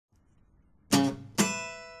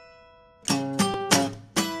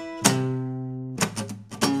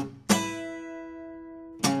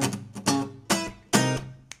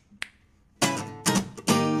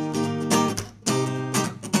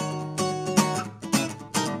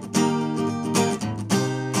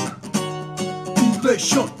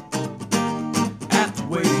elation at the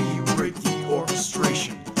way you break the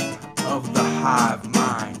orchestration of the hive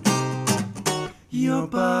mind. Your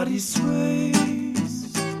body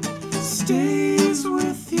sways, stays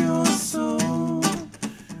with your soul,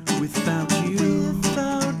 without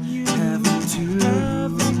you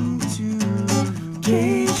having to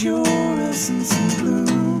gauge your essence and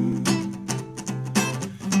bloom.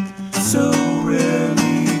 So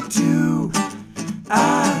rarely do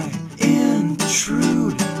I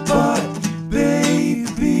intrude, but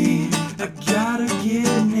baby, I gotta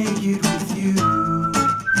get naked with you.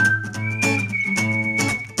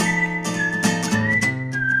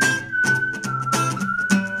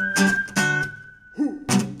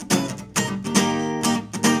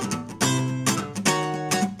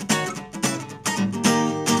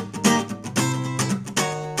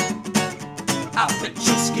 I bet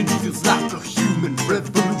your skin feels like a human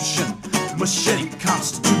revolution. Machete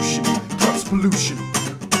constitution, cross pollution.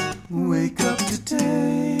 Wake up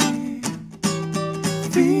today,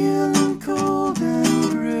 feeling cold and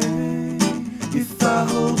gray. If I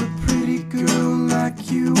hold a pretty girl like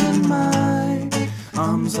you in my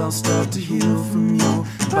arms, I'll start to heal from your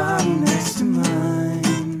body next to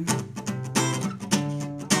mine.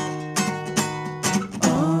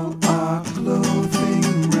 All our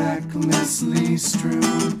clothing recklessly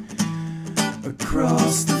strewn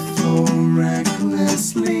across the floor,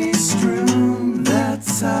 recklessly strewn.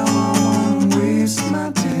 That's how I wanna waste my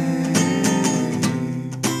day.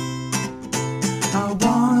 I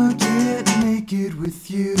wanna get naked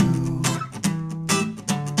with you.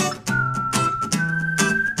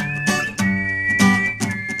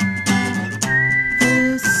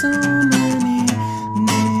 There's so many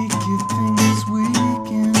naked things we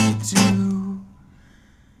can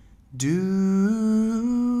do.